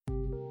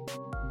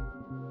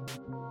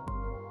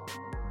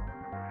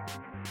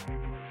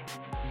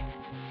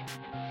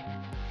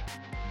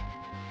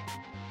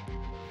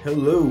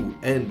Hello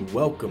and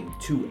welcome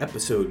to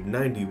episode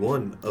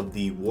 91 of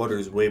the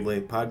Waters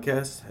Wavelength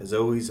Podcast. As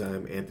always,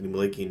 I'm Anthony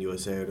Malakian,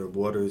 U.S. editor of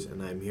Waters,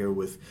 and I'm here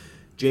with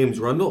James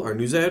Rundle, our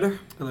news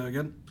editor. Hello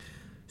again.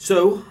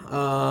 So,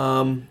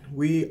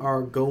 we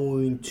are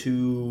going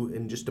to,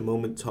 in just a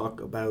moment,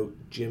 talk about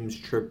Jim's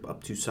trip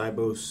up to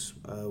Sibos,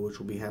 which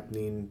will be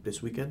happening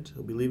this weekend.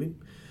 He'll be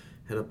leaving.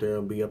 Head up there.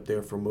 He'll be up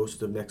there for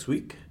most of next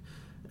week.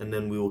 And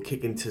then we will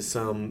kick into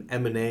some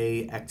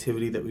M&A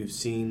activity that we've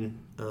seen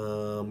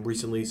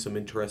recently, some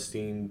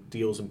interesting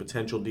deals and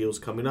potential deals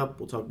coming up.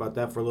 We'll talk about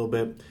that for a little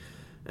bit.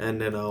 And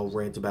then I'll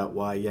rant about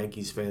why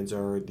Yankees fans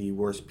are the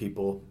worst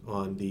people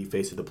on the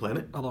face of the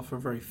planet. I'll offer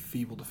a very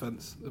feeble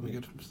defense. That'll be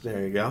good.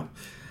 There you go.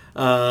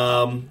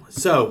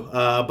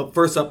 But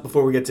first up,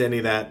 before we get to any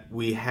of that,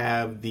 we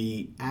have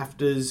the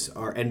AFTAs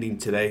are ending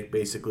today.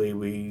 Basically,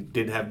 we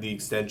did have the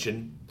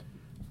extension,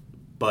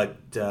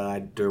 but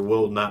there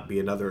will not be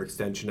another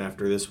extension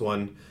after this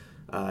one.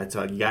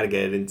 So you got to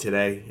get it in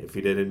today. If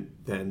you didn't,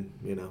 then,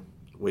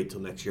 wait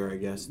till next year, I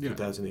guess,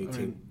 2018. I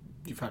mean,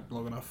 you've had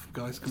long enough,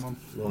 guys. Come on.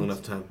 Long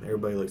enough time.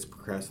 Everybody likes to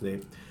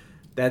procrastinate.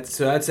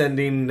 That's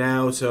ending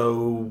now.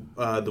 So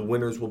the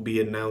winners will be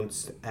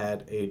announced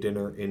at a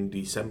dinner in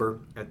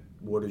December at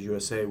Waters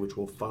USA, which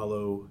will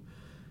follow.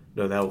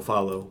 No, that will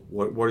follow.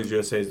 Waters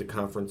USA is the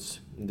conference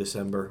in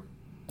December.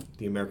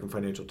 The American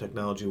Financial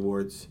Technology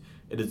Awards.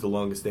 It is the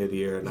longest day of the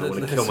year, and I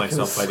want to kill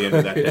myself by the end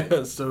of that day.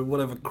 Yeah, so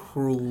whatever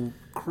cruel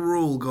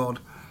God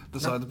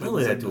decides to put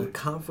really, I do a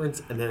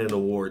conference and then an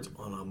awards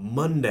on a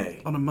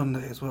Monday. On a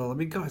Monday as well. I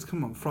mean, guys,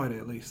 come on, Friday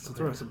at least. So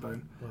throw us a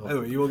bone. Well,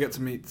 anyway, you will get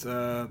to meet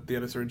the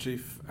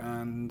editor-in-chief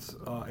and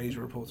our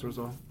Asia reporter as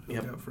well.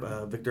 Yep,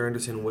 Victor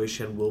Anderson and Wei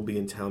Shen will be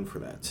in town for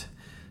that.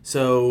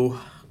 So,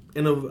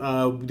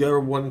 the other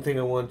one thing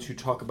I want to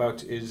talk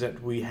about is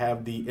that we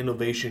have the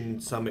Innovation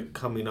Summit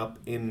coming up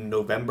in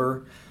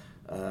November.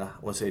 I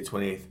want to say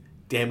 28th.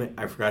 Damn it,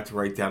 I forgot to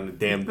write down the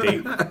damn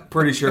date.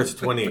 Pretty sure it's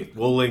 28th.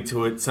 We'll link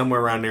to it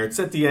somewhere around there. It's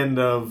at the end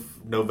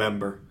of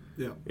November.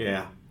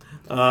 Yeah.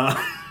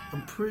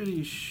 I'm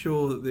pretty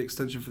sure that the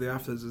extension for the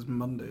AFTAs is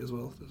Monday as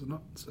well, is it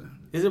not? So,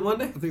 is it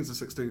Monday? I think it's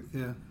the 16th,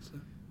 yeah. So.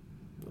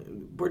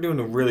 We're doing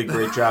a really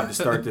great job to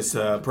start this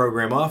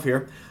program off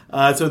here.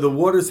 So the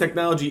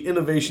WatersTechnology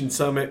Innovation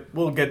Summit,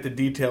 we'll get the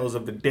details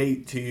of the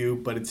date to you,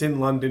 but it's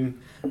in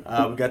London.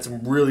 We've got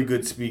some really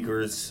good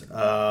speakers.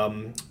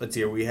 Let's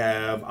see here. We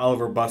have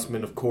Oliver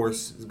Bussman, of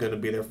course, is going to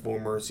be their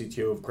former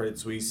CTO of Credit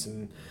Suisse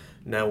and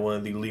now one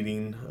of the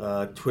leading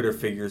Twitter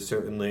figures,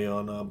 certainly,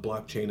 on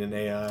blockchain and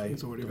AI.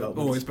 It's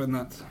always been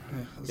that.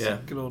 Yeah,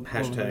 good old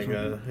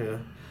hashtag,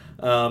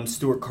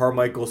 Stuart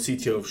Carmichael,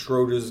 CTO of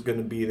Schroders, is going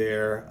to be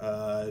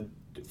there.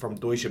 From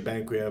Deutsche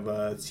Bank, we have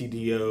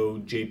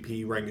CDO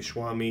JP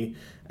Rangaswamy,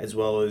 as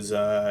well as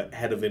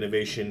Head of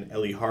Innovation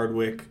Ellie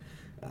Hardwick.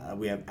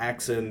 We have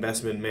AXA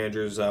Investment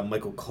Managers,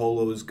 Michael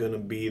Colo is going to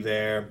be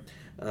there.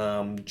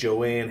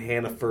 Joanne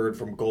Hannaford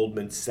from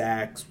Goldman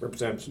Sachs,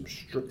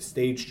 representatives from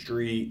Stage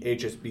Street,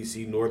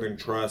 HSBC, Northern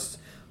Trust,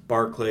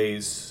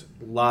 Barclays,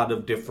 a lot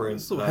of different...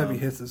 It's all heavy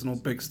hitters and all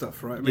big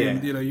stuff, right? I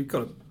mean, you've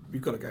got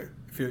to go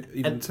if you're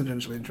even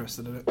tangentially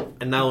interested in it.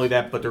 And not only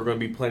that, but there are going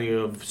to be plenty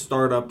of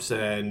startups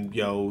and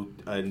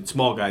and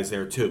small guys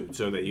there too,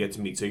 so that you get to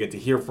meet. So you get to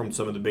hear from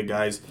some of the big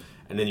guys,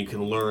 and then you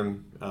can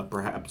learn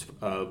perhaps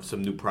of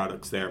some new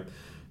products there.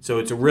 So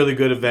it's a really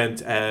good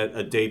event at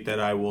a date that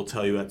I will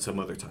tell you at some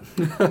other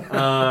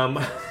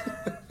time.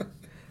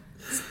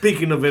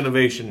 Speaking of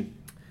innovation,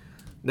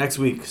 next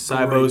week,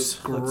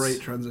 Sibos. Great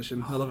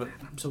transition. I love it.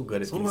 I'm so good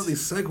at it's all about these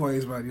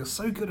segues, man. You're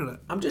so good at it.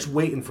 I'm just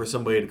waiting for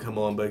somebody to come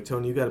on, but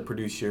Tony, you got to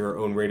produce your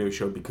own radio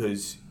show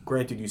because,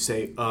 granted, you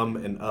say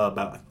and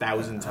about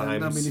 1,000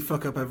 times. I mean, you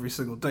fuck up every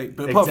single date,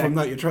 but apart from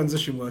that, your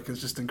transition work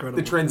is just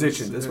incredible. The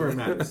transition, that's where it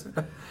matters.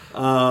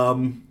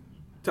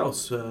 Tell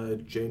us,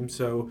 James.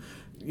 So,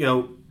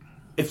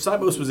 if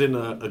Sibos was in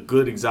a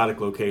good exotic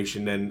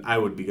location, then I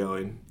would be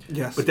going.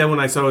 Yes. But then when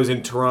I saw it was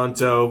in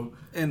Toronto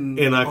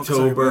in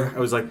October, I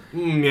was like,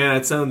 yeah,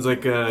 it sounds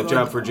like a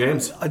job for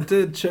James. I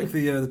did check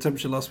the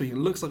temperature last week. It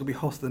looks like it'll be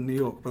hotter than New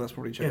York, but that's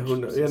probably changed.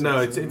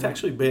 It's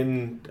actually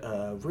been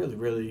really,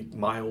 really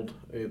mild,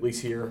 at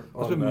least here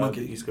on the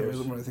East Coast. It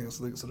wasn't really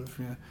anything sort of,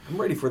 yeah.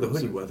 I'm ready for the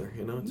hoodie weather,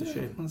 it's a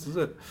shame. This is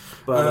it.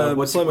 But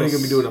what are you going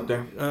to be doing up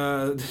there?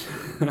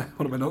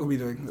 What am I not going to be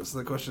doing? That's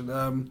the question.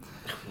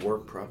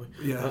 Work, probably.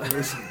 Yeah, it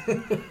is.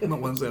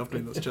 Not Wednesday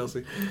afternoon, that's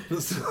Chelsea.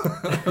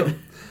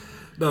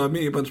 No, I'm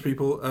meeting a bunch of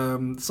people.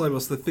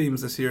 Sibos, the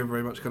themes this year are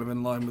very much kind of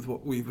in line with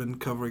what we've been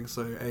covering.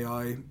 So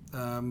AI,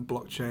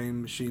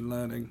 blockchain, machine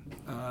learning.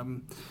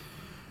 And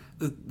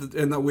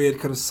that weird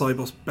kind of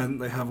Sibos bent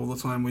they have all the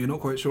time where you're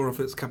not quite sure if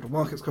it's a capital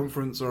markets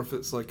conference or if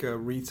it's like a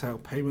retail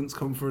payments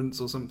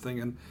conference or something.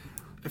 And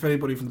if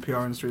anybody from the PR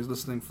industry is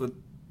listening, for the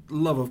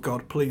love of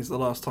God, please, the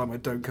last time I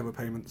don't cover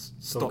payments,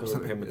 stop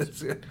saying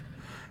payments.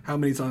 How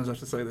many times do I have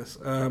to say this?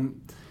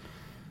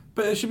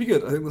 But it should be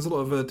good. I think there's a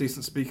lot of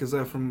decent speakers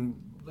there from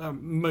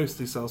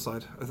mostly sell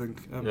side, I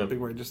think. Big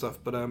range of stuff.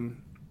 But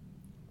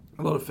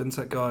a lot of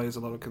fintech guys, a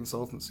lot of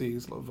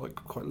consultancies, a lot of like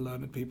quite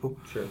learned people.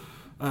 Sure.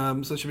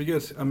 So it should be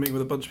good. I'm meeting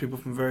with a bunch of people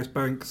from various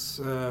banks,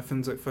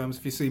 fintech firms.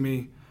 If you see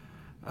me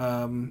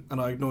and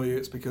I ignore you,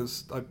 it's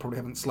because I probably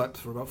haven't slept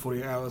for about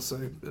 48 hours,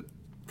 so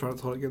try not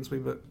to hold it against me,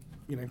 but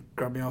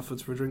grab me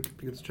afterwards for a drink. It'd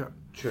be good to chat.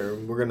 Sure.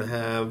 We're going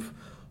to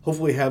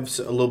hopefully have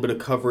a little bit of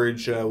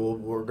coverage.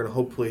 We're going to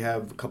hopefully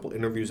have a couple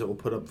interviews that we'll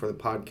put up for the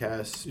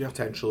podcast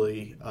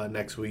potentially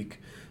next week.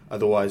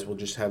 Otherwise, we'll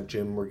just have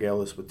Jim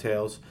regale us with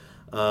tales.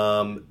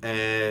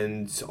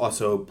 And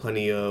also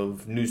plenty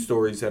of news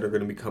stories that are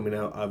going to be coming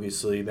out,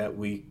 obviously, that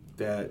week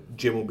that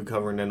Jim will be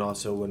covering. And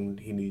also when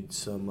he needs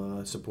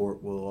some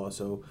support, we'll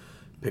also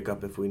pick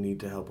up if we need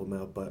to help him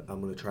out. But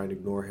I'm going to try and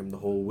ignore him the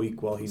whole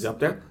week while he's up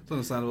there. It's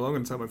understandable. I'm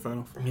going to turn my phone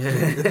off.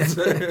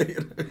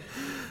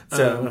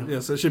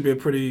 So it should be a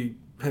pretty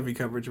heavy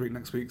coverage week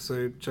next week.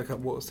 So check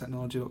out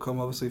WatersTechnology.com,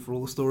 obviously, for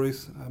all the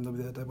stories. They'll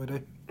be there day by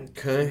day.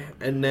 Okay.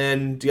 And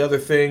then the other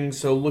thing,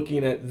 so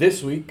looking at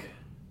this week,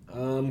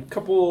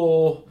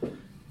 couple,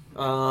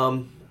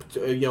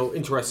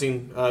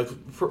 interesting.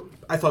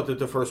 I thought that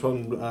the first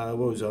one,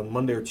 was on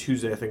Monday or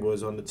Tuesday, I think it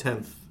was on the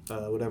 10th,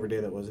 whatever day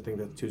that was. I think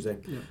that's Tuesday.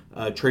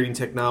 Yeah. Trading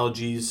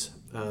Technologies,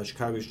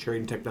 Chicago's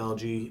Trading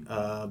Technology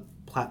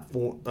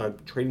platform,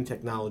 Trading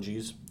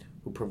Technologies,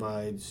 who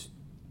provides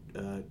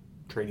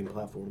trading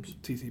platforms.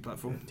 TT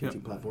platform.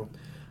 Platform.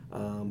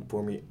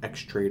 Formerly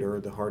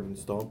X-Trader, the hard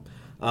install.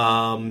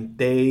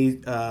 They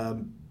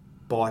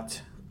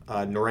bought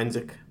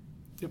Norensic.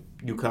 Yep.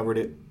 You covered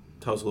it.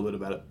 Tell us a little bit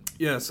about it.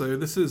 Yeah, so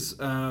this is,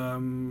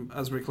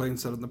 as Rick Lane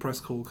said on the press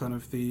call, kind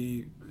of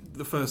the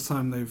first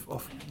time they're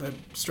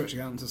stretching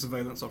out into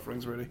surveillance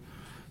offerings, really.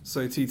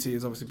 So TT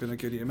has obviously been a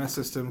good EMS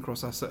system,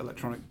 cross-asset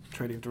electronic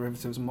trading of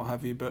derivatives and what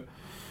have you, but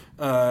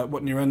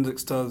what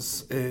Norensic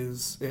does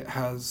is it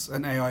has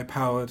an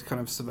AI-powered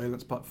kind of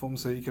surveillance platform,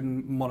 so you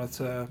can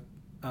monitor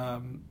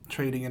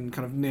trading in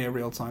kind of near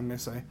real time, they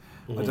say,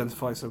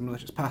 identify some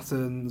malicious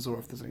patterns or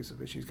if there's any sort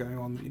of issues going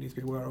on that you need to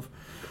be aware of.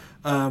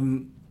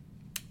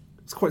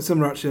 It's quite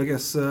similar, actually, I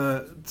guess,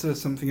 to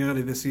something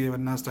earlier this year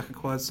when NASDAQ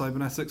acquired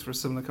Cybernetics for a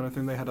similar kind of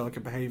thing. They had like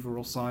a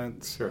behavioural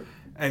science,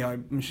 AI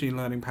machine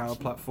learning powered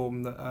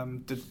platform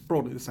that did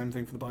broadly the same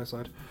thing for the buy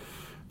side.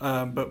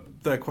 But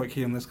they're quite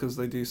keen on this because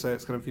they do say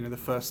it's kind of the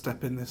first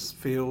step in this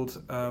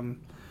field. They're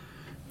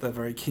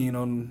very keen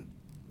on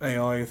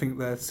AI. I think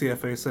their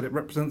CFO said it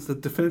represents the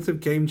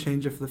definitive game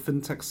changer for the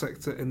fintech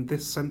sector in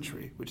this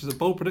century, which is a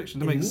bold prediction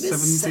to make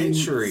 17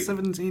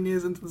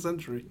 years into the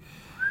century.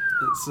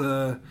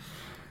 It's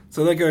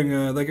so they're going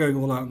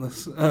all out on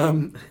this.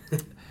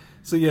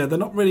 So yeah, they're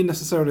not really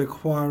necessarily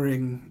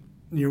acquiring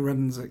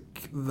Norensic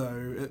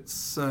though.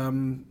 It's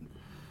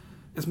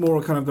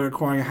more kind of they're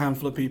acquiring a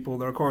handful of people.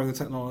 They're acquiring the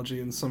technology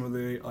and some of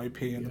the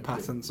IP and the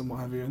patents and what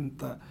have you, and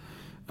that.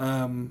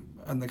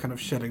 And they're kind of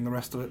shedding the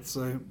rest of it.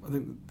 So I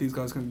think these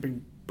guys can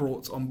be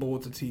brought on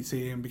board to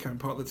TT and become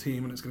part of the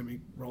team, and it's going to be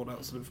rolled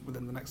out sort of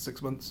within the next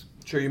 6 months.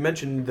 Sure, you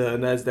mentioned the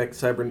NASDAQ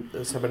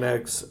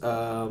Cybernetics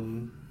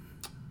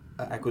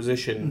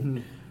acquisition. Mm-hmm.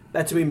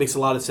 That to me makes a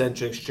lot of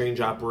sense. An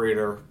exchange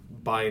operator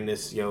buying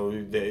this, the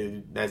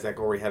NASDAQ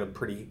already had a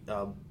pretty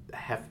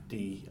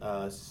hefty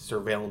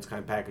surveillance kind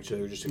of package, so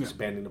they're just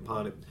expanding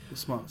upon it.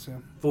 Smart, yeah.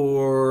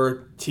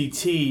 For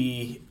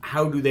TT,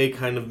 how do they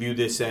kind of view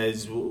this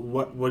as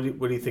what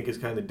do you think is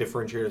kind of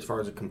differentiated as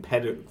far as a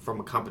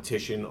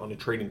competition on a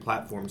trading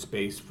platform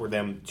space for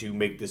them to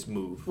make this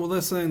move? Well, they're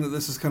saying that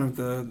this is kind of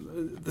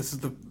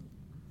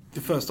the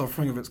first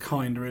offering of its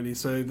kind, really.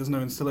 So there's no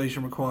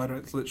installation required.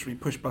 It's literally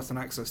push-button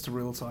access to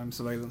real-time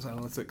surveillance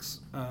analytics,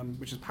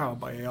 which is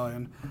powered by AI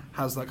and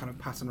has that kind of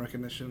pattern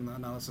recognition, that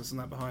analysis, and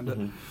that behind it.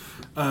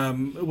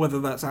 Whether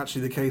that's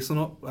actually the case or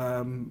not,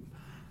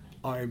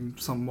 I'm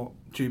somewhat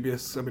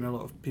dubious. I mean, a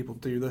lot of people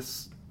do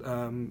this.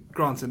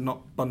 Granted,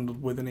 not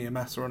bundled with an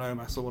EMS or an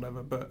OMS or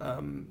whatever, but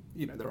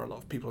there are a lot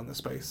of people in this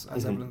space,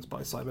 as evidenced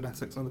by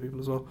Cybernetics and other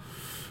people as well.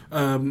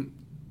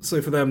 So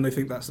for them, they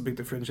think that's the big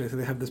differentiator.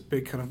 They have this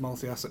big kind of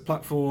multi-asset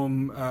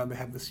platform. They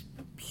have this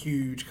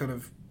huge kind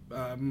of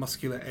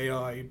muscular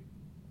AI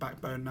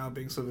backbone now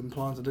being sort of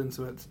implanted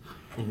into it.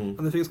 And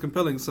they think it's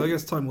compelling. So I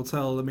guess time will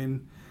tell. I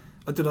mean,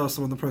 I did ask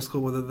them on the press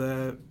call whether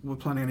they were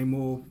planning any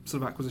more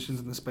sort of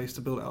acquisitions in the space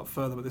to build it out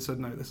further, but they said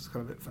no, this is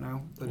kind of it for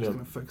now. They're just kind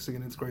of focusing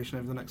on integration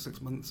over the next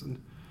 6 months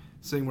and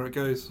seeing where it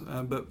goes.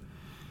 But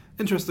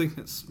interesting.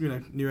 It's,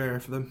 new area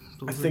for them.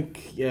 I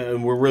think,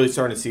 and we're really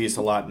starting to see this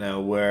a lot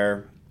now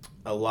where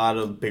a lot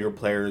of bigger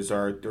players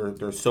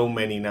there's so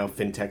many now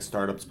fintech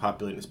startups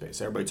populating the space.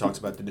 Everybody talks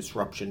about the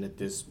disruption that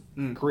this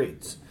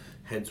creates.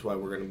 Hence why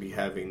we're going to be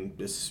having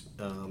this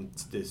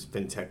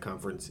fintech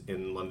conference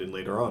in London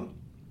later on.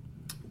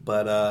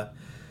 But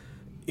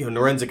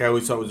Norensic, I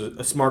always thought was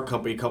a smart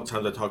company. A couple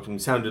times I talked to them,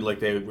 it sounded like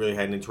they really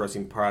had an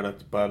interesting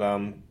product. But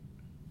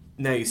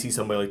now you see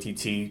somebody like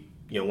TT.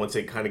 Once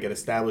they kind of get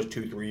established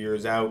 2-3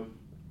 years out,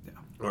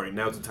 all right,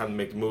 now's the time to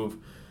make the move.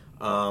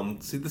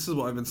 See, this is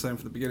what I've been saying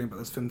from the beginning about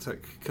this fintech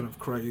kind of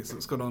craze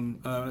that's gone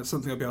on. It's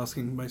something I'll be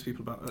asking most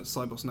people about at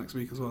Sibos next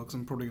week as well, because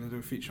I'm probably going to do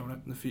a feature on it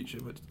in the future.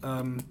 But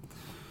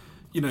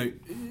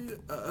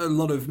a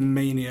lot of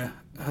mania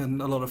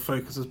and a lot of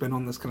focus has been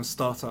on this kind of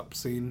startup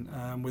scene,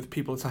 with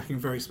people attacking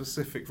very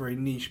specific, very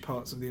niche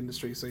parts of the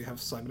industry. So you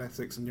have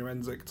cybernetics and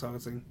forensic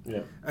targeting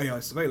AI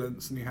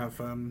surveillance, and you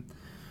have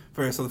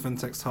various other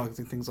fintechs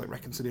targeting things like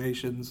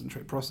reconciliations and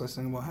trade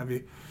processing and what have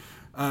you.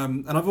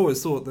 And I've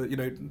always thought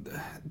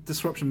that,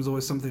 disruption was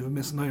always something of a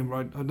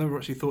misnomer. I never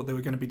actually thought they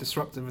were going to be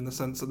disruptive in the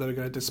sense that they were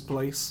going to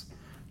displace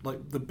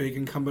like the big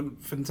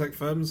incumbent fintech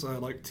firms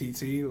like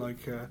TT,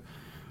 like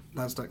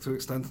NASDAQ to an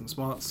extent, and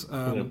Smarts.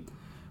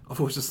 I've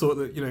always just thought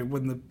that,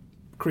 when the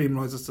cream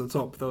rises to the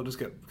top, they'll just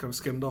get kind of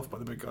skimmed off by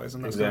the big guys,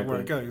 and that's kind of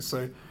where it goes.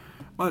 So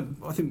I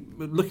think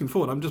looking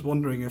forward, I'm just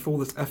wondering if all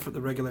this effort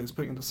the regulators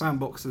putting into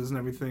sandboxes and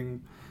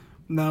everything,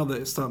 now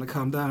that it's starting to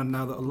calm down,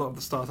 now that a lot of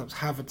the startups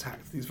have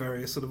attacked these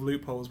various sort of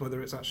loopholes,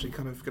 whether it's actually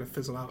kind of going to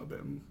fizzle out a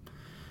bit. And,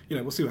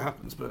 we'll see what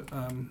happens, but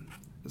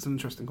it's an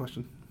interesting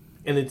question.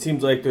 And it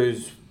seems like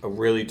there's a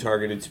really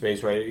targeted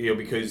space, right?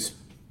 Because,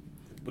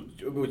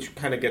 which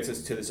kind of gets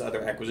us to this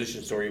other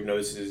acquisition story. You've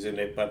noticed this in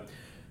it, but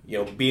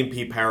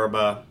BNP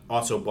Paribas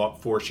also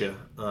bought Fortia,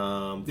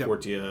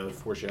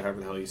 Fortia, however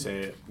the hell you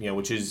say it,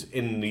 which is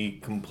in the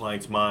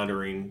compliance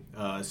monitoring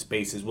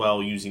space as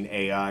well, using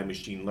AI,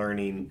 machine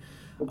learning.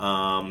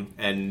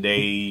 And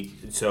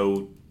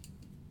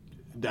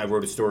I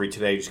wrote a story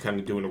today just kind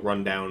of doing a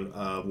rundown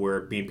of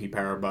where BNP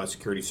Paribas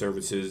Security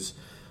Services,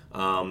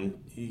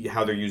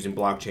 how they're using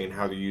blockchain,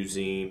 how they're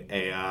using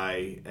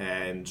AI,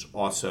 and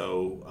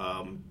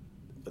also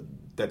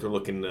that they're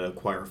looking to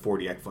acquire a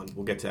 40 Act fund.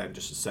 We'll get to that in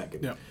just a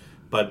second. Yeah.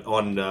 But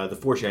on the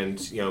Forge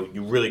end,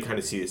 you really kind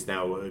of see this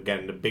now.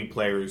 Again, the big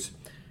players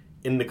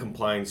in the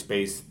compliance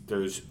space,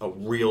 there's a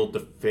real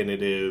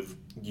definitive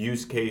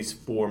use case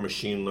for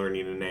machine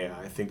learning and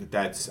AI. I think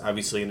that's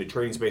obviously in the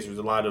trading space. There's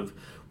a lot of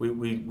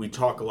we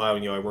talk a lot.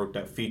 I wrote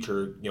that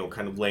feature,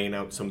 kind of laying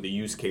out some of the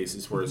use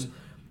cases. Whereas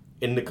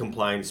in the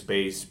compliance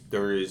space,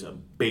 there is a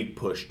big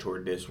push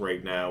toward this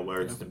right now,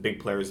 where it's the big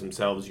players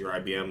themselves, your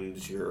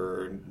IBMs,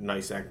 your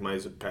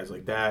NYSE guys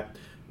like that,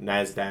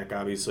 NASDAQ,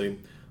 obviously.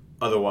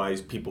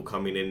 Otherwise, people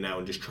coming in now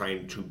and just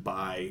trying to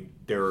buy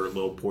their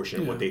little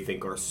portion of what they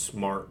think are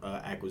smart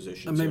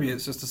acquisitions. And maybe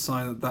it's just a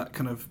sign that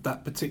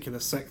particular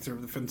sector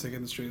of the fintech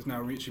industry is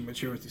now reaching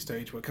maturity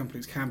stage where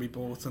companies can be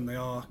bought and they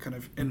are kind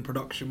of in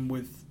production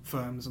with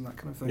firms and that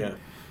kind of thing. Yeah.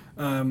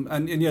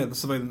 The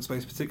surveillance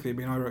space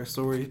particularly. I wrote a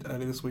story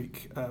earlier this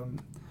week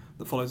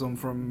that follows on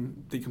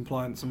from the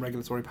compliance and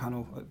regulatory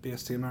panel at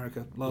BST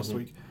America last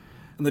week.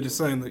 And they're just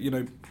saying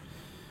that,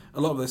 a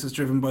lot of this is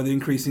driven by the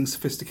increasing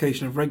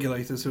sophistication of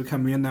regulators who are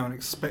coming in now and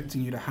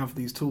expecting you to have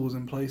these tools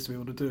in place to be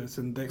able to do it.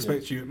 And they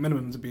expect you at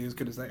minimum to be as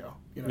good as they are.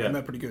 And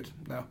they're pretty good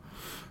now.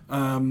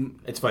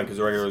 It's fine because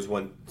the regulators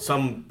want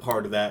some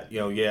part of that,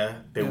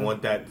 they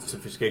want that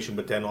sophistication,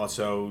 but then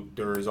also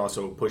there is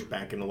also a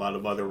pushback in a lot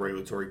of other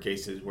regulatory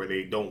cases where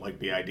they don't like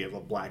the idea of a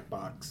black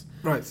box,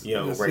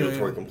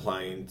 regulatory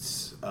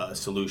compliance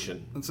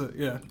solution. That's it,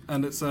 yeah.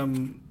 And it's,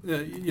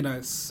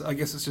 it's, I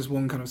guess it's just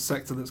one kind of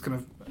sector that's kind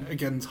of,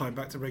 again, tied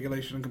back to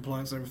regulation and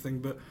compliance and everything,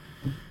 but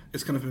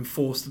it's kind of been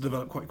forced to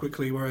develop quite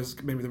quickly,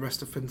 whereas maybe the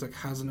rest of fintech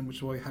hasn't, and which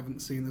is why you haven't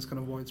seen this kind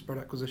of widespread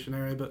acquisition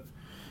area. But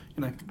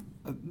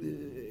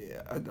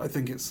I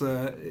think it's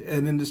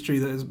an industry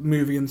that is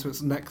moving into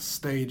its next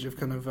stage of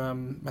kind of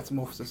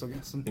metamorphosis, I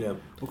guess,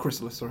 or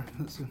chrysalis. Sorry.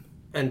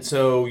 And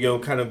so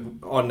kind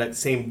of on that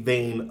same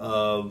vein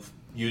of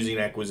using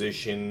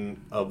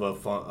acquisition of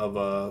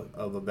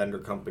a vendor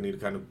company to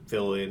kind of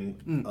fill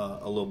in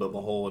a little bit of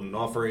a hole in an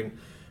offering.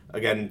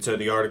 Again, so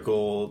the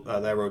article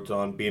that I wrote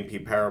on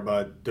BNP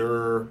Paribas,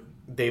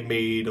 they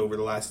made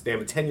they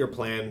have a 10-year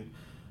plan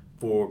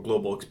for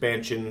global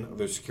expansion of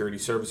their security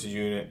services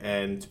unit,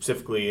 and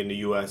specifically in the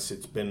U.S.,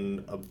 it's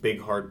been a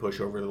big hard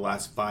push over the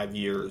last 5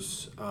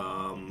 years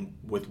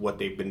with what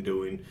they've been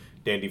doing.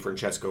 Dan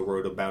DiFrancesco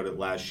wrote about it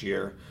last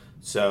year,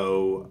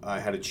 so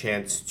I had a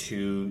chance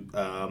to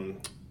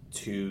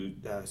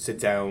sit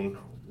down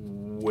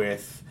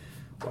with.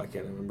 I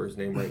can't remember his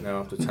name right now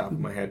off the top of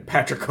my head.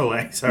 Patrick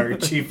Collet,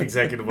 Chief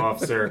Executive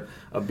Officer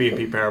of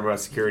BNP Paribas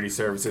Security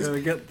Services.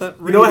 Gotta get that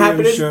you know what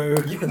happened show.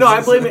 No,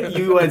 I blame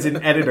you as an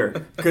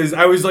editor. Because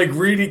I was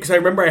reading, because I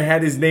remember I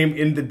had his name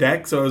in the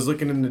deck, so I was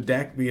looking in the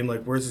deck being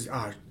like, where's this?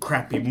 Ah,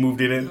 crap, he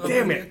moved it in.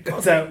 Damn it.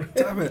 It's out.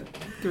 Damn it.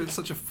 Give it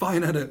such a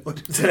fine edit.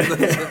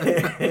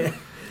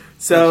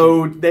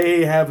 So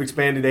they have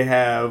expanded. They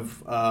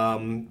have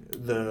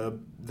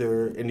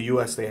in the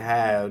U.S. they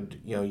had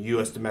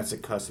U.S.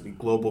 domestic custody,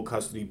 global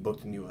custody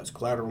booked in the U.S.,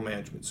 collateral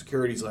management,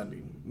 securities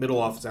lending, middle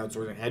office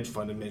outsourcing, hedge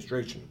fund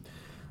administration.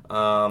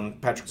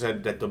 Patrick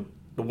said that the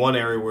one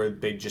area where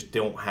they just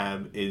don't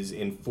have is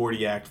in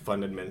 40 Act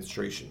fund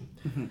administration.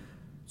 Mm-hmm.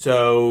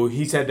 So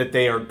he said that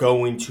they are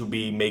going to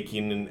be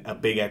making a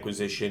big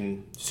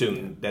acquisition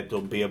soon that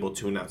they'll be able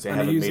to announce.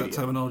 And he used that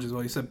terminology as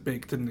well. He said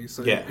big, didn't he?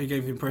 So he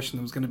gave the impression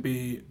there was going to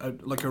be a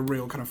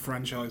real kind of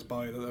franchise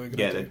buy that they were going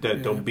to do.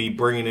 That they'll be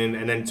bringing in.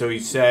 And then so he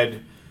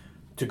said,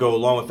 to go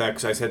along with that,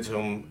 because I said to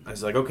him, I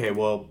was like, okay,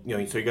 well,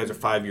 so you guys are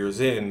 5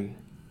 years in.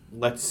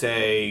 Let's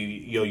say,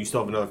 you still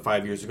have another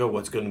 5 years to go.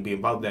 What's going to be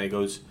involved in that? He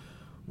goes,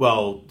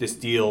 well, this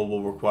deal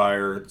will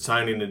require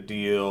signing the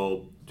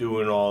deal,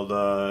 doing all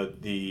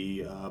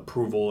the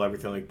approval,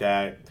 everything like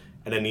that,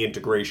 and then the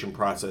integration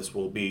process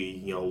will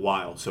be a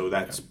while. So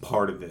that's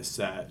part of this.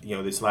 That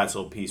this last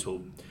little piece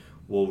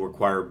will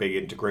require a big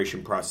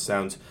integration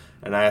process.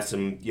 And I asked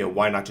him,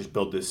 why not just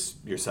build this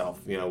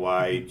yourself?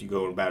 Why you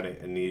go about it?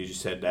 And he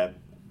just said that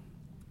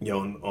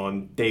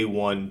on day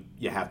one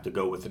you have to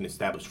go with an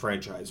established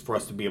franchise. For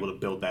us to be able to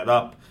build that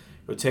up,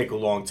 it would take a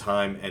long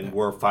time, and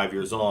we're 5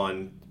 years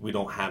on. We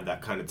don't have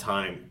that kind of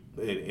time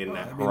in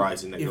that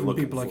horizon that you're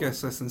looking for. Even people like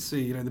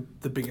SS&C,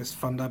 the biggest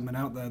fund admin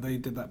out there, they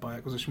did that by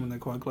acquisition when they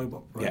acquired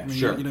Global. Right? Yeah,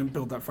 sure. You don't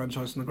build that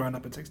franchise from the ground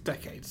up. It takes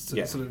decades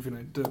to sort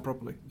of do it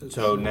properly.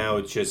 So now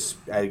it's just,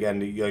 again,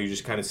 you're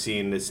just kind of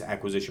seeing this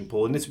acquisition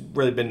pool, and it's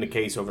really been the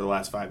case over the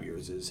last 5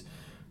 years. Is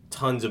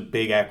tons of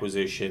big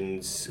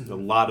acquisitions, a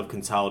lot of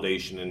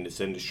consolidation in this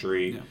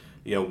industry. Yeah.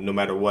 No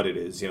matter what it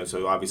is,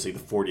 so obviously the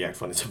 40 Act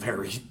fund is a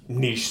very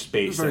niche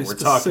space that we're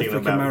talking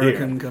about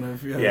American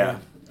here.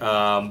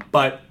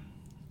 But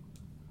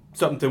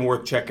something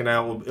worth checking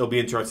out. It'll be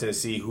interesting to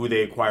see who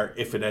they acquire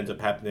if it ends up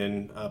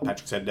happening.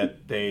 Patrick said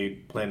that they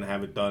plan to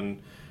have it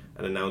done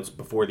and announced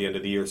before the end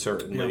of the year,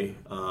 certainly.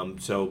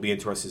 So it'll be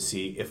interesting to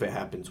see if it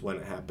happens, when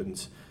it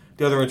happens.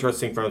 The other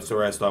interesting front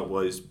story I thought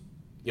was,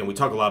 we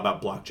talk a lot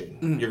about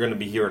blockchain. You're going to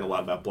be hearing a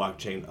lot about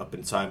blockchain up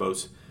in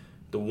Sibos.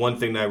 The one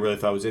thing that I really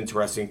thought was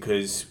interesting,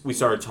 because we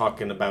started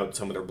talking about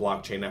some of their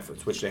blockchain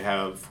efforts, which they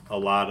have a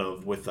lot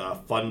of with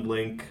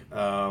FundLink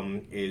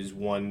is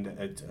one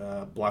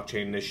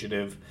blockchain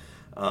initiative.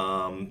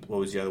 What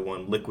was the other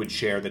one? Liquid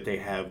Share that they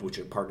have, which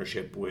is a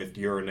partnership with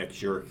Euronext,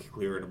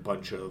 Euroclear, and a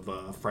bunch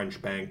of French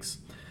banks.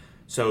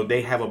 So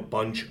they have a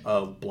bunch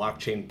of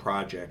blockchain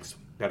projects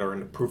that are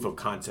in the proof of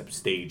concept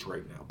stage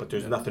right now, but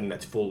there's nothing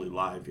that's fully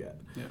live yet.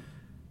 Yeah.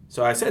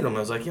 So I said to him, I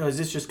was like, is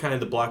this just kind of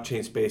the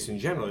blockchain space in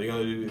general?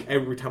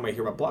 Every time I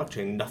hear about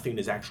blockchain, nothing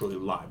is actually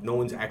live. No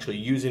one's actually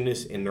using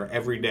this in their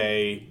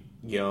everyday,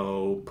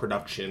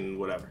 production,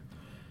 whatever.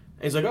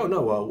 And he's like, oh,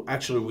 no, well,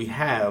 actually we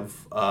have.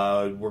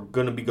 We're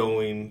going to be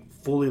going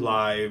fully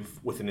live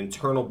with an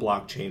internal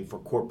blockchain for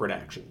corporate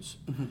actions.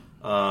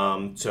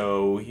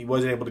 So he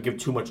wasn't able to give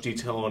too much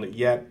detail on it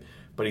yet,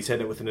 but he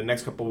said that within the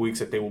next couple of weeks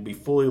that they will be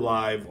fully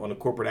live on a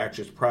corporate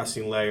actions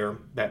processing layer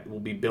that will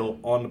be built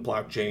on the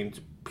blockchain,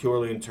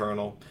 purely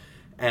internal.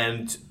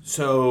 And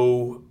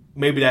so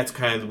maybe that's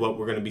kind of what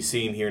we're going to be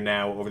seeing here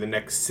now over the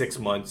next 6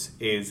 months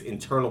is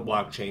internal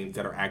blockchains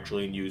that are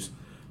actually in use.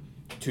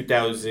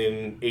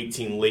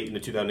 2018, late into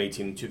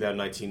 2018 and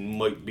 2019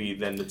 might be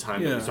then the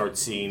time that we start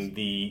seeing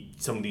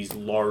some of these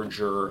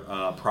larger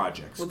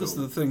projects. Well, this is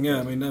the thing,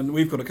 I mean, and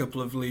we've got a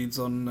couple of leads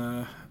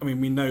on,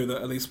 we know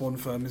that at least one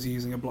firm is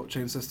using a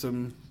blockchain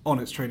system on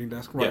its trading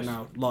desk right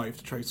now, live,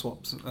 to trade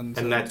swaps. And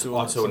that's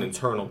also an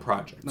internal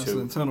project, That's an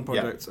internal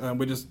project. Yeah.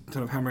 We're just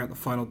kind of hammering out the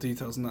final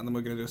details on that, and then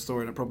we're going to do a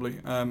story on it probably.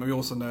 We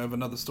also know of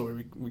another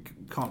story we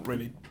can't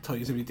really tell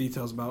you too many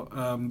details about,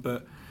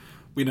 but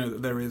we know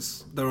that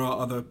there are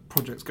other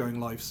projects going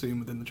live soon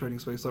within the trading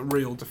space, like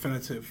real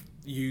definitive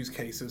use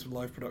cases with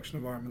live production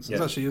environments. Yeah.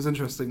 It was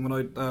interesting when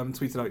I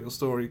tweeted out your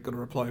story, got a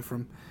reply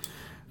from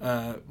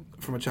a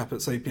chap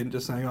at Sapient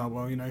just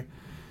saying,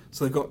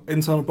 so they've got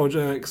internal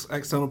projects,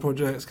 external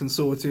projects,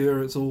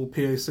 consortia, it's all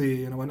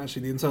POC, and I went,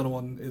 actually the internal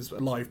one is a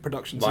live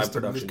production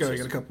system that's going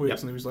in a couple of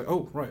weeks, and he was like,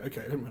 oh, right,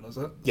 okay, I didn't realise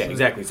that. Yeah, so,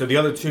 exactly. So the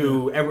other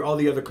two, all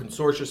the other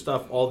consortia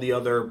stuff, all the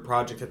other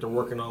projects that they're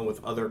working on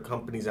with other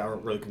companies that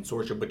aren't really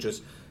consortia, but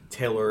just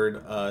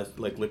tailored,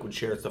 like Liquid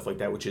Share, stuff like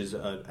that, which is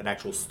an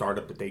actual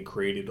startup that they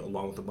created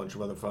along with a bunch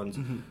of other funds.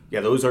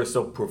 Yeah, those are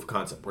still proof of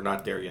concept. We're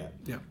not there yet.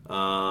 Yeah.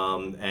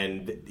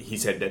 And he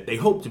said that they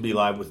hope to be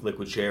live with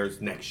Liquid Shares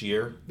next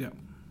year. Yeah.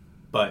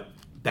 But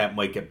that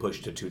might get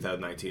pushed to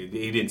 2019.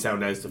 He didn't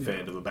sound as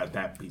definitive about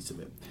that piece of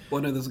it. Well,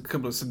 I know there's a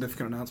couple of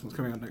significant announcements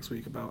coming out next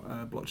week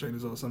about blockchain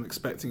as well, so I'm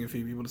expecting a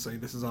few people to say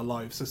this is our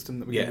live system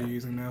that we're going to be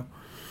using now.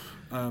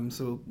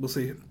 So we'll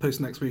see.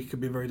 Post next week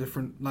could be a very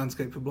different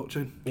landscape for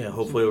blockchain. Yeah,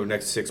 hopefully over the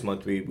next 6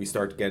 months we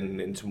start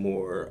getting into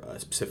more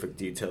specific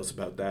details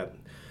about that.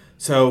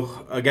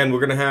 So, again, we're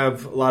going to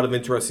have a lot of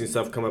interesting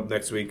stuff come up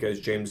next week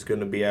as James is going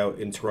to be out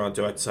in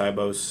Toronto at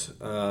Sibos,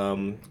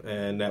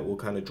 and that will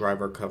kind of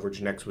drive our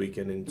coverage next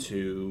weekend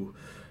into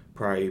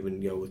probably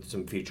even, with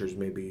some features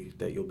maybe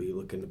that you'll be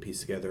looking to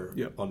piece together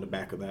on the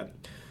back of that.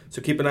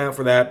 So keep an eye out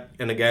for that.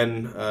 And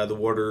again, the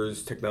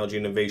WatersTechnology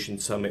Innovation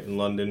Summit in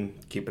London,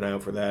 keep an eye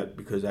out for that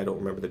because I don't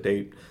remember the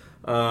date.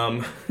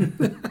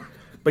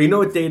 But you know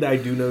what date I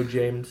do know,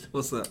 James?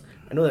 What's that?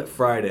 I know that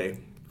Friday,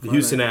 the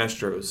Houston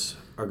Astros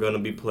are going to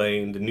be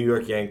playing the New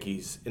York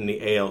Yankees in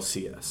the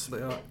ALCS.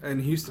 They are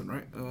in Houston,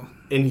 right?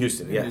 In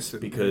Houston, yes,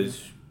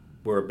 because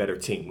we're a better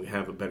team. We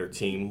have a better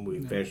team. We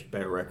finished a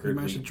better record. You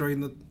managed to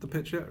drain the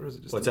pitch yet, or is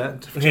it just what's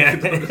that? Yeah,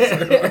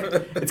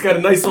 it's got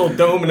a nice little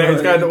dome in there.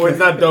 It's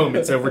not dome.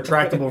 It's a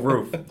retractable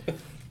roof.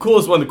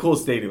 Coolest one, the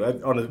coolest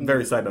stadium. On a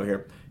very side note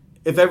here,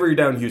 if ever you're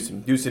down in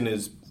Houston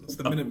is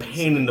a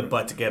pain in the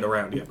butt to get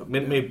around. Yeah, but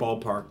Minute Maid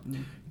Ballpark,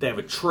 they have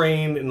a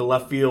train in the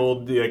left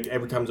field. Like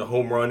every time there's a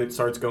home run, it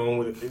starts going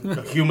with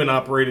a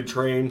human-operated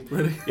train.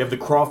 Really? You have the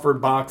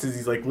Crawford boxes,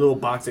 these like little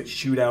boxes that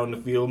shoot out in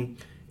the field.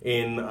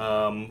 In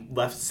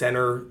left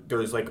center,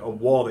 there's like a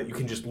wall that you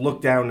can just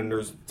look down, and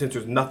since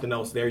there's nothing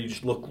else there, you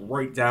just look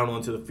right down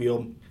onto the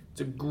field. It's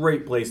a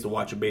great place to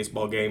watch a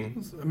baseball game.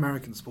 It's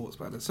American sports,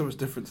 man. It's so much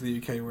different to the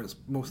UK, where it's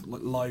most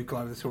like live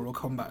gladiatorial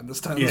combat in the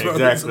stands. Yeah,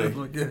 exactly.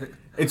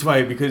 It's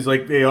funny because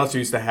like they also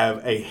used to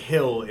have a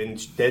hill in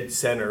dead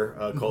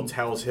center called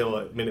Towles Hill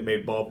at Minute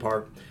Maid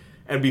Ballpark,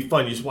 and it'd be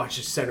fun. You just watch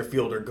the center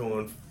fielder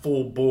going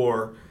full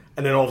bore.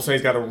 And then all of a sudden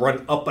he's got to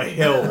run up a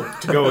hill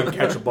to go and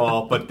catch a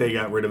ball, but they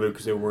got rid of it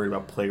because they were worried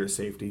about player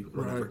safety.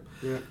 Whatever. Right.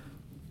 Yeah.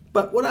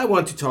 But what I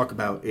want to talk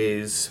about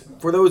is,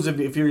 for those of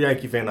you, if you're a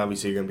Yankee fan,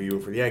 obviously you're going to be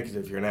rooting for the Yankees.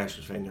 If you're an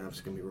Astros fan, you're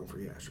obviously going to be rooting for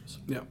the Astros.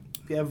 Yeah.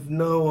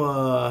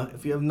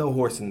 If you have no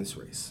horse in this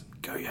race,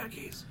 go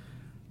Yankees.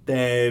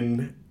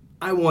 Then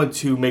I want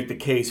to make the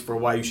case for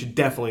why you should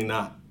definitely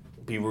not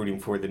be rooting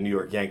for the New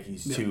York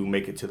Yankees to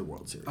make it to the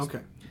World Series.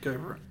 Okay, go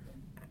for it.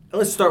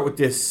 Let's start with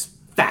this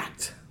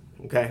fact.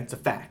 Okay, it's a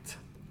fact.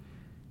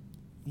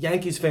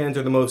 Yankees fans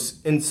are the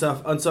most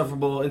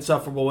insufferable,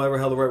 whatever the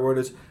hell the right word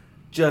is,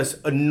 just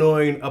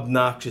annoying,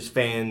 obnoxious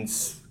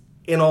fans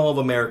in all of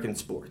American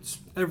sports.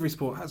 Every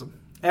sport has them.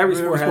 Every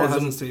sport has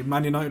them. Its team.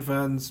 Man United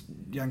fans,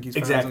 Yankees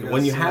fans. Exactly.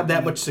 When you have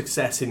that much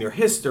success in your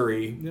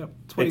history,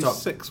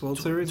 26 World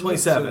Series,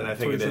 27, I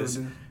think it is,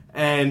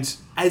 and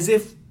as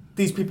if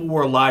these people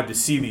were alive to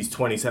see these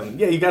 27.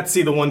 Yeah, you got to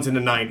see the ones in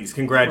the 90s.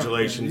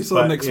 Congratulations.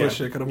 Right, yeah. You saw Nick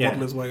Swisher kind of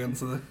waddle his way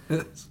into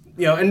the...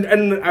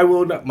 and I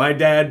will not. My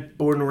dad,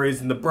 born and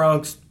raised in the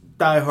Bronx,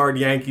 diehard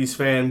Yankees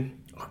fan.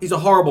 He's a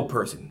horrible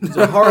person. He's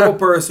a horrible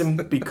person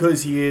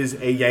because he is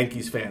a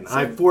Yankees fan.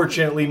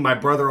 Fortunately, my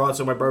brother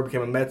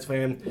became a Mets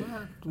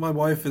fan. My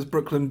wife is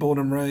Brooklyn born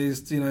and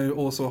raised,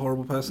 also a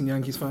horrible person,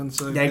 Yankees fan.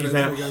 So Yankees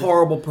fan,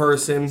 horrible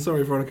person.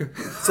 Sorry, Veronica.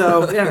 So,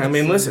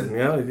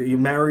 listen, you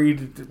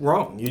married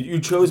wrong. You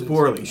chose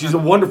poorly. She's a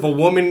wonderful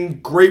woman,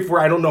 great for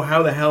I don't know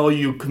how the hell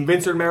you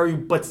convinced her to marry you,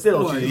 but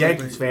still, she's a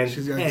Yankees fan.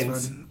 She's a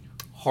Yankees fan.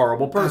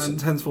 Horrible person.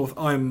 And henceforth,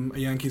 I'm a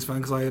Yankees fan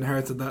because I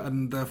inherited that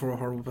and therefore a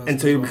horrible person.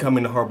 Until you're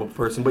becoming a horrible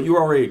person. But you were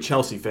already a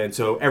Chelsea fan,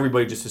 so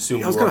everybody just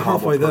assumed you were a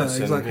horrible person. I was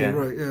kind of halfway there, exactly,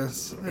 right,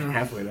 yes. Yeah.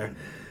 Halfway there.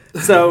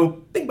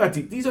 So, think about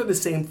it. These are the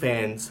same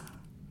fans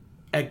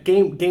at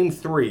game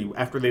 3,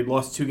 after they'd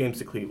lost 2 games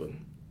to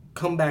Cleveland,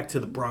 come back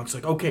to the Bronx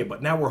like, okay,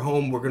 but now we're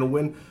home, we're going to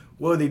win.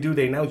 What do?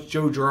 They announce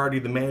Joe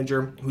Girardi, the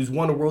manager, who's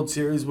won a World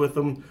Series with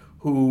them,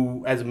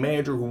 who, as a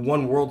manager, who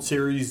won World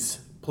Series,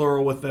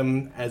 plural, with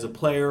them as a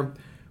player.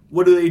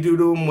 What do they do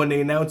to him when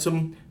they announce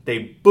him? They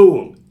boo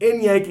him.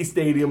 In Yankee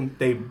Stadium,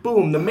 they boo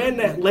him. The man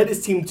that led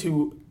his team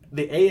to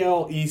the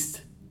AL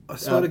East. I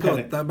swear to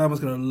God, that man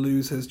was going to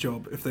lose his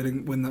job if they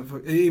didn't win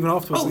that. Even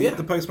afterwards,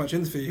 the post-match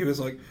interview, he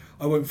was like,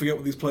 I won't forget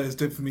what these players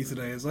did for me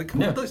today. It's like,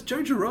 come on, that's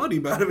Joe Girardi,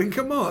 man. I mean,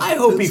 come on. I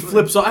hope he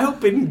flips off. I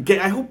hope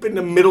in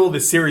the middle of the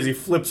series he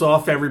flips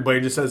off everybody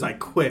and just says, I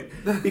quit.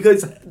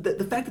 Because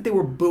the fact that they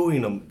were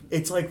booing him,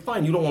 it's like,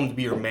 fine, you don't want him to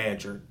be your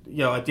manager.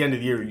 At the end of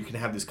the year, you can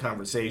have this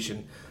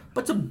conversation.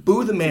 But to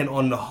boo the man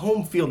on the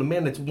home field, the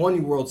man that's won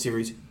your World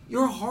Series,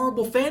 you're a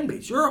horrible fan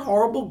base. You're a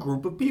horrible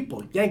group of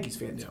people. Yankees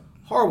fans. Yeah.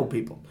 Horrible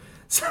people.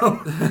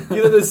 So,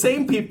 the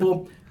same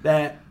people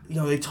that,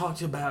 they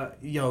talked about,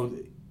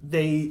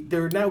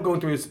 they're now going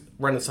through this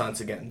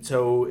renaissance again.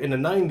 So, in the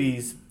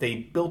 90s, they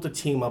built a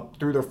team up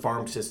through their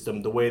farm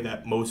system the way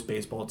that most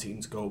baseball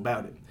teams go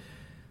about it.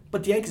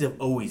 But the Yankees have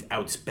always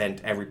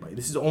outspent everybody.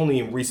 This is only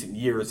in recent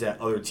years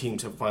that other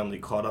teams have finally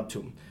caught up to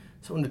them.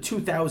 So in the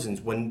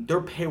 2000s, when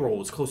their payroll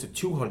was close to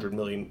 $200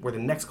 million, where the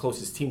next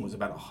closest team was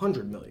about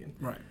 $100 million,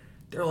 right?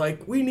 They're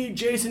like, we need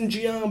Jason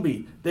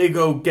Giambi. They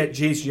go get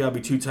Jason Giambi,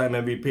 2-time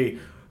MVP.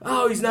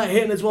 Oh, he's not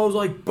hitting as well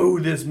as boo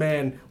this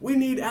man. We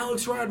need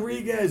Alex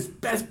Rodriguez,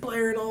 best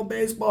player in all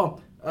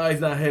baseball. Oh, he's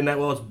not hitting that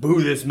well. Let's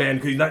boo this man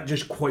because he's not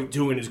just quite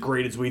doing as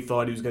great as we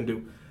thought he was going to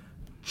do.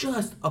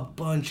 Just a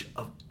bunch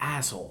of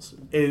assholes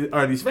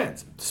are these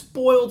fans.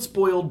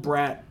 Spoiled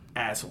brat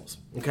assholes.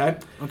 Okay?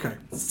 Okay.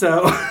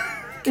 So...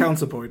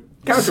 Counterpoint.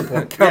 Yes.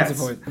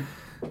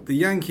 The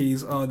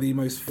Yankees are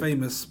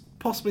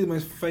possibly the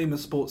most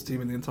famous sports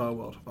team in the entire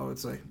world, I would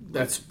say.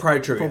 That's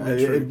probably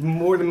true.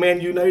 More than Man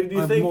United, do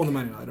you think? More than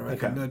Man United, I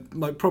reckon.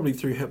 Okay. Probably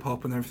through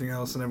hip-hop and everything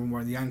else, and everyone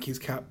wearing the Yankees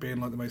cap being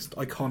the most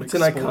iconic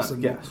sports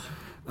symbol.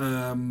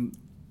 Yes.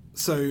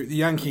 So the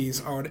Yankees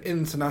are an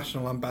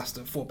international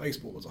ambassador for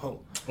baseball as a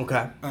whole.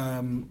 Okay.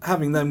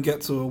 Having them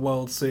get to a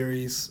World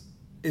Series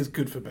is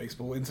good for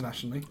baseball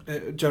internationally.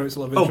 It generates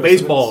a lot of interest.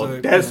 Baseball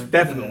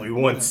definitely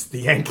wants the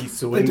Yankees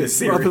to win this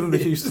series. Rather than the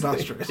Houston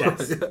Astros.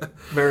 Yes,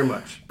 very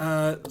much.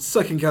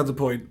 Second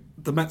counterpoint,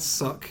 the Mets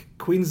suck,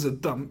 Queens is a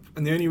dump,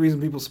 and the only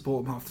reason people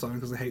support them half the time is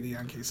because they hate the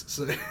Yankees.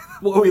 So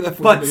what are we left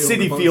with? But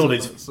Citi Field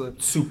is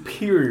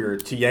superior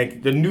to Yankee.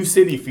 The new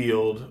Citi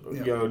Field,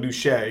 new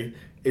Shea,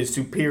 is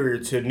superior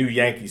to New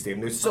Yankee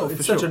Stadium. There's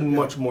it's such a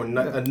much more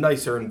a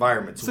nicer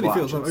environment to City watch.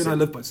 Field. I mean, I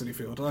live by City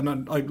Field. I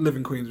live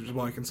in Queens, which is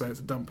why I can say it's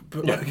a dump.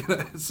 But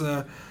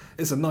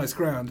it's a nice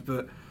ground.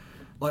 But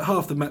like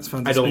half the Mets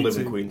fans, I don't live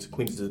in Queens.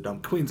 Queens is a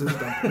dump. Queens is a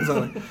dump.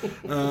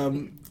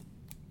 Exactly.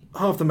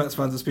 Half the Mets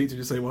fans I speak to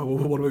just say, well,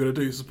 what are we going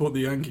to do? Support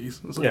the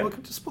Yankees? It's like, well,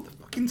 just support the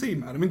fucking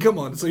team, man. I mean, come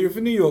on. So if you're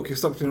in New York, you're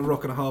stuck between a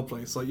rock and a hard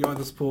place. Like, you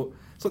either support...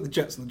 It's like the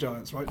Jets and the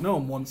Giants, right? No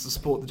one wants to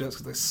support the Jets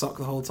because they suck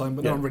the whole time,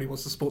 but no one really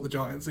wants to support the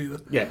Giants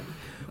either. Yeah.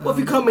 Well, if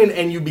you come in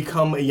and you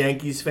become a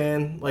Yankees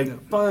fan,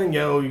 fine,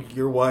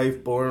 your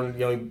wife,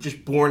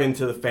 just born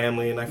into the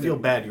family, and I feel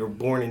bad. You're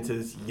born into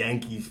this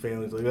Yankees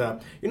family. It's like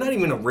that. You're not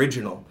even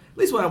original. At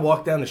least when I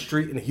walk down the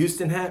street in a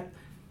Houston hat,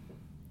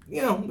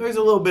 there's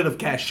a little bit of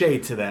cachet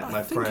to that,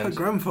 my friend. I think her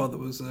grandfather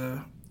was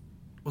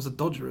a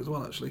Dodger as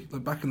well, actually.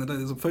 Like back in the day,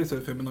 there's a photo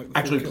of him in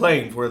actually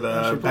playing for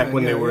back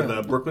when they were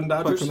the Brooklyn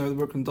Dodgers. Back when they were the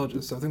Brooklyn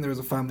Dodgers, so I think there is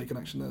a family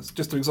connection there,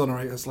 just to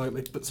exonerate her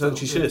slightly. But so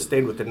she should have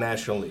stayed with the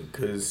National League,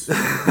 because.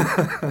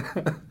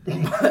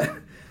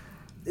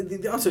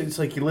 Also, it's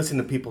like you listen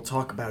to people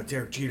talk about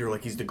Derek Jeter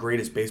like he's the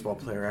greatest baseball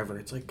player ever.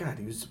 It's like, God,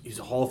 he's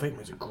a Hall of Famer.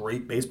 He's a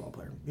great baseball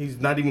player. He's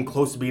not even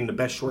close to being the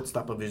best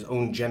shortstop of his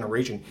own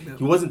generation. Yeah.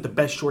 He wasn't the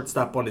best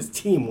shortstop on his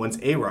team once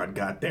A-Rod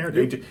got there.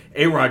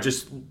 A-Rod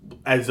just,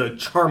 as a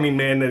charming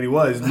man that he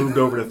was, moved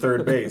over to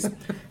third base.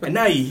 And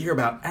now you hear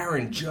about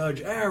Aaron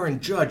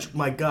Judge.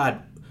 My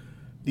God.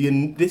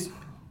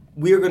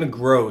 We are going to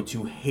grow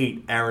to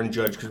hate Aaron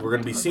Judge because we're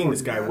going to be seeing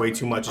this guy way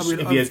too much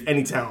if he has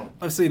any talent.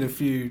 I've seen a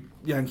few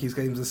Yankees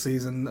games this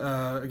season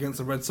against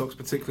the Red Sox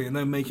particularly, and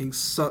they're making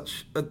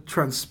such a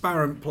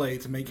transparent play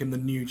to make him the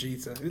new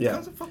Jeter. He's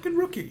a fucking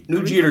rookie.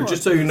 Jeter,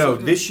 just so you know,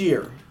 this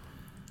year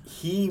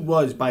he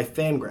was by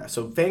Fangraphs.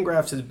 So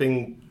Fangraphs has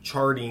been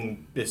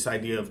charting this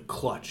idea of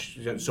clutch,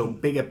 so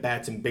big at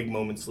bats and big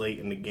moments late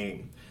in the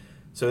game.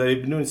 So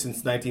they've been doing it since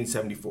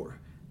 1974.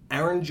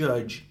 Aaron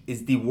Judge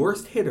is the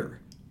worst hitter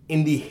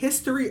in the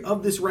history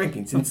of this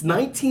ranking since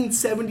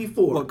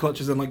 1974. What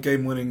clutches in like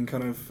game-winning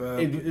kind of...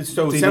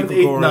 so 7th,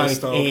 8th,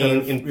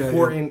 9th in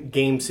important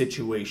game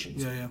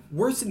situations.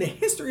 Worst in the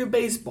history of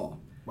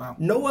baseball. Wow.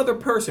 No other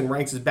person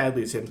ranks as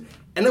badly as him.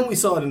 And then we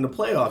saw it in the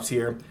playoffs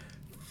here.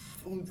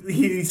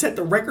 He set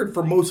the record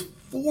for most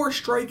 4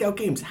 strikeout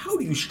games. How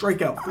do you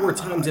strike out 4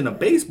 times in a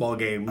baseball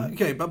game?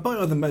 Okay, but by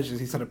other measures,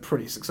 he's had a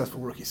pretty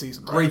successful rookie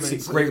season. Right?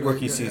 Great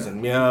rookie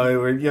season. Yeah. I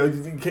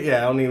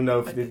don't even know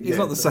if... He's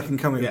not the second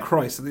coming of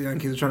Christ that the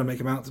Yankees are trying to make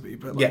him out to be,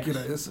 but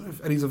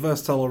and he's a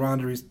versatile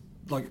all-rounder. He's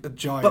like a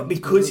giant. But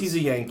because he's a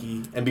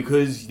Yankee, and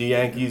because the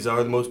Yankees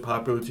are the most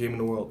popular team in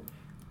the world,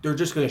 they're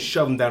just going to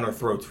shove him down our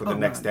throats for the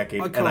next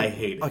decade, and I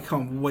hate it. I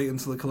can't wait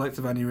until the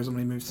collective aneurysm when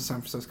he moves to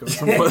San Francisco.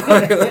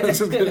 At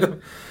some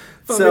point.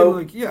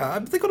 So,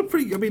 they got a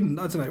pretty... I mean,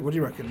 I don't know. What do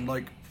you reckon?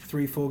 Like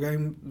 3-4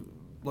 game?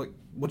 Like,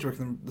 what do you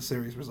reckon the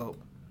series result?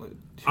 Like,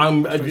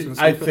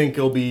 I think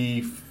it'll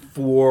be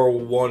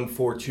 4-1,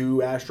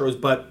 4-2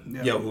 Astros, but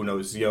who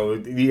knows? The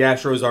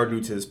Astros are new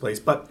to this place,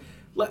 but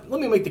let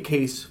me make the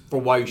case for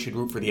why you should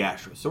root for the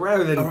Astros. So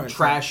rather than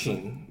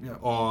trashing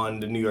on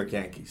the New York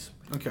Yankees.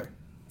 Okay.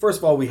 First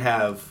of all, we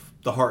have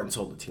the heart and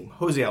soul of the team,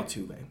 Jose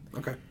Altuve.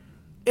 Okay.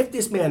 If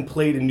this man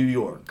played in New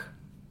York,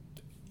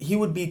 he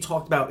would be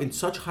talked about in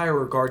such higher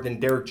regard than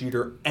Derek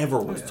Jeter ever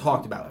was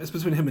talked about. It's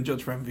between him and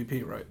Judge for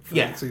MVP, right? For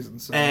that season.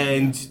 So.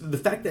 And the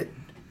fact that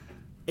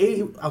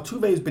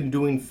Altuve has been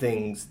doing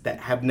things that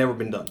have never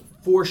been done.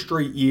 4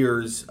 straight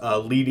years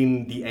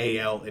leading the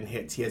AL in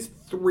hits. He has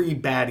 3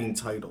 batting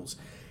titles.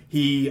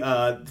 He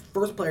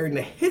first player in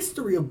the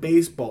history of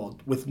baseball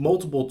with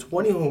multiple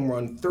 20 home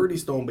run, 30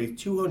 stolen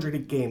base, 200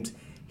 hit games.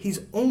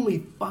 He's only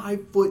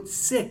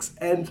 5'6",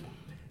 and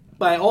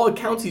by all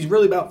accounts, he's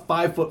really about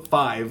 5'5",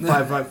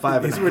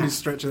 5'5". He's really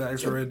stretching that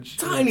extra inch.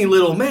 Tiny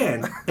little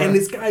man, and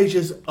this guy is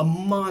just a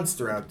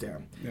monster out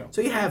there. Yeah.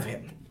 So you have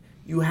him.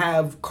 You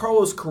have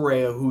Carlos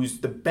Correa, who's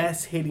the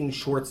best hitting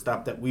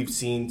shortstop that we've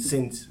seen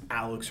since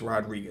Alex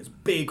Rodriguez.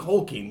 Big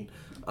hulking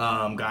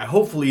guy.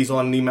 Hopefully he's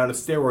on the amount of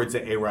steroids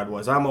that A-Rod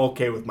was. I'm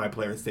okay with my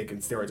players taking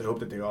steroids. I hope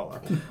that they all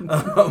are.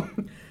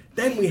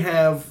 Then we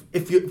have,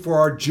 for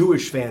our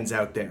Jewish fans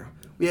out there,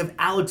 we have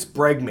Alex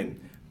Bregman,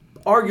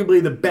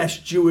 arguably the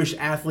best Jewish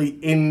athlete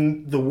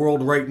in the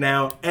world right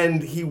now,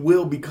 and he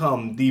will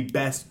become the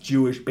best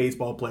Jewish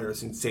baseball player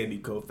since Sandy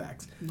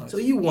Koufax. Nice. So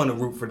you want to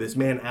root for this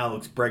man,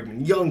 Alex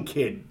Bregman, young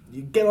kid.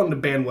 You get on the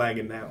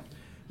bandwagon now.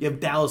 You have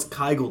Dallas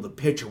Keuchel, the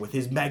pitcher, with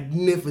his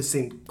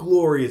magnificent,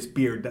 glorious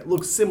beard that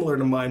looks similar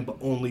to mine, but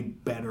only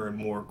better and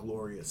more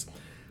glorious.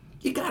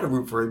 You got to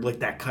root for like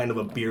that kind of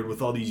a beard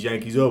with all these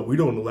Yankees. Oh, we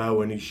don't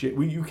allow any shit.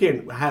 You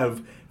can't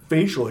have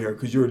facial hair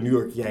because you're a New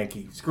York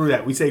Yankee. Screw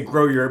that. We say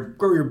grow your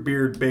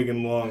beard big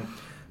and long.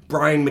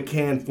 Brian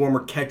McCann,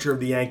 former catcher of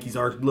the Yankees,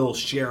 our little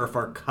sheriff,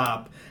 our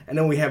cop. And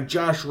then we have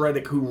Josh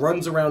Reddick, who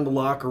runs around the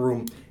locker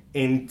room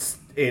in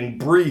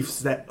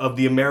briefs of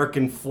the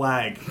American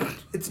flag.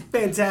 It's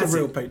fantastic. It's a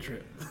real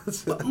patriot.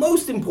 But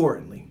most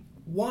importantly,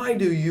 why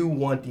do you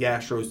want the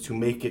Astros to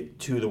make it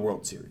to the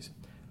World Series?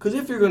 Because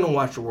if you're going to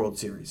watch the World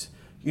Series,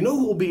 you know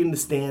who will be in the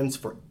stands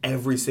for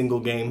every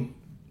single game?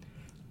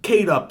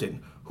 Kate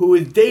Upton, who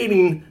is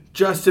dating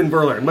Justin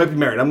Verlander. Might be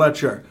married, I'm not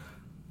sure.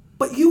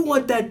 But you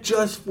want that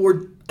just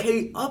for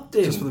Kate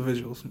Upton. Just for the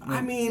visuals. Yeah.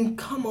 I mean,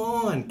 come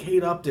on,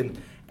 Kate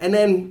Upton. And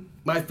then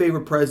my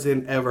favorite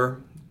president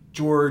ever,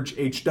 George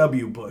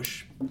H.W.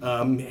 Bush.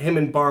 Him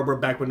and Barbara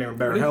back when they were in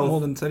better health. More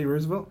than Teddy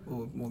Roosevelt?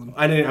 Or more than...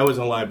 I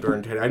wasn't alive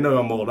during Teddy. I know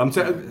I'm old. I'm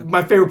saying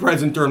my favorite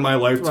president during my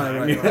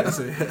lifetime. Right. I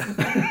see.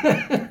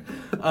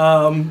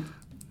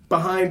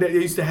 Behind it, they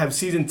used to have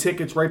season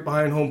tickets right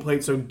behind home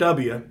plate. So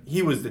W,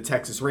 he was the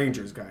Texas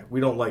Rangers guy.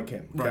 We don't like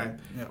him. Okay? Right.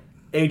 Yeah.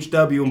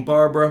 HW and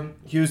Barbara,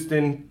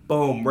 Houston,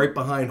 boom, right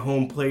behind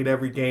home plate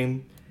every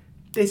game.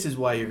 This is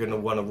why you're going to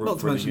want to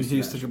root for the Houston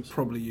Houston could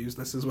probably use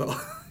this as well.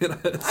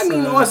 I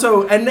mean,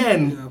 also, and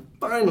then,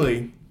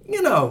 finally,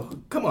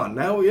 come on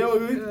now.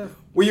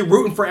 Were you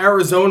rooting for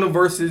Arizona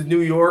versus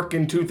New York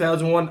in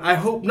 2001? I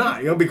hope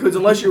not, because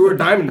unless you were a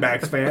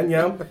Diamondbacks fan,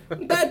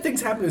 bad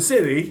things happen in the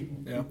city.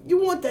 Yeah.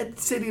 You want that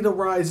city to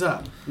rise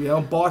up.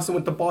 Boston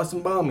with the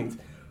Boston bombings.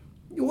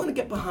 You want to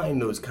get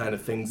behind those kind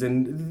of things,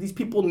 and these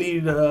people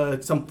need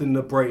something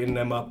to brighten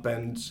them up.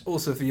 And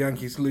also, if the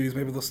Yankees lose,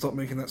 maybe they'll stop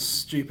making that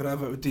stupid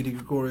advert with Didi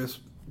Gregorius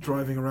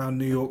driving around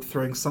New York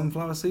throwing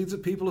sunflower seeds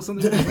at people or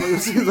something. It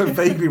seems like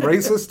vaguely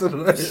racist. I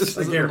don't know. It's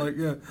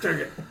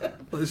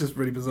it's just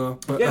really bizarre.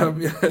 But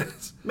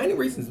many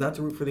reasons not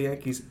to root for the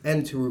Yankees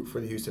and to root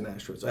for the Houston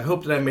Astros. I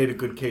hope that I made a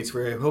good case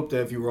for you. I hope that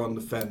if you were on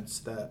the fence,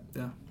 that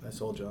I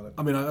sold you on it.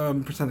 I mean,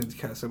 I'm pretending to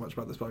care so much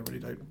about this, but I really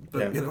don't.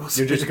 But,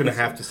 you're just going to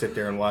have to sit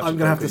there and watch. I'm going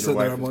to have to sit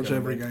there and watch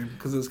every game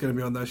because it's going to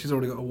be on there. She's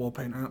already got a wall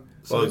paint out.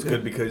 So, well, it's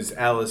good because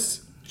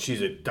Alice.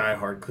 She's a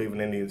diehard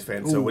Cleveland Indians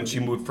fan. So when she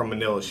moved from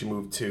Manila, she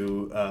moved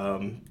to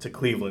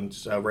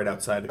Cleveland, right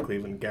outside of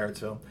Cleveland,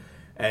 Garrettsville.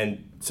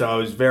 And so I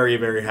was very,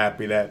 very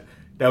happy that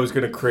was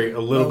going to create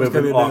a little bit of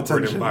an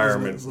awkward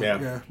environment.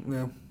 Yeah.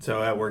 So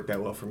that worked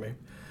out well for me.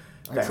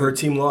 That her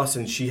team lost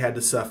and she had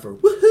to suffer.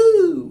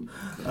 Woohoo!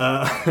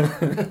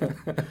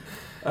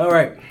 All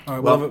right.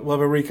 We'll have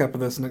a recap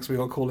of this next week.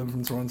 I'll call in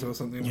from Toronto or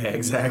something. Yeah,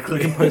 exactly.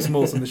 We can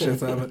post-mortem the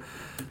shit out of it.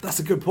 That's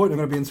a good point. I'm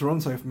going to be in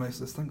Toronto for most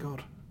of this. Thank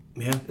God.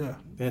 Yeah.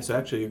 So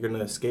actually, you're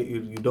gonna skate.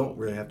 You don't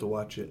really have to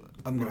watch it.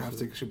 I'm gonna have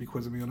to. She'll be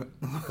quizzing me on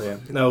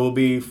it. No, it will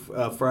be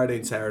Friday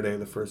and Saturday,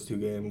 the first two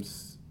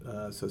games.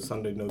 So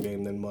Sunday no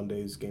game, then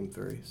Monday's game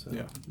 3. So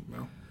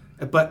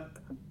But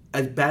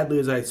as badly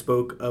as I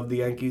spoke of the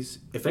Yankees,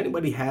 if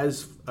anybody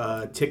has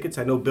tickets,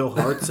 I know Bill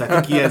Hartz. I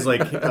think he has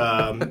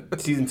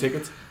season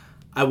tickets.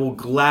 I will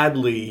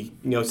gladly,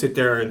 sit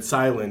there in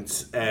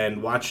silence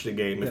and watch the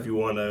game if you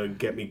want to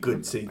get me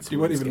good seats. He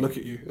won't even look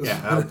at you.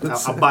 Yeah,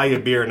 I'll buy you a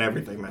beer and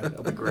everything, man.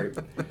 That'll be great.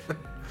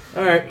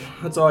 All right,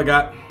 that's all I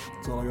got.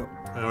 That's all I got.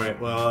 All right,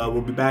 well,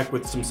 we'll be back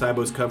with some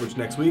Sibos coverage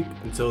next week.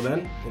 Until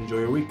then, enjoy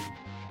your week.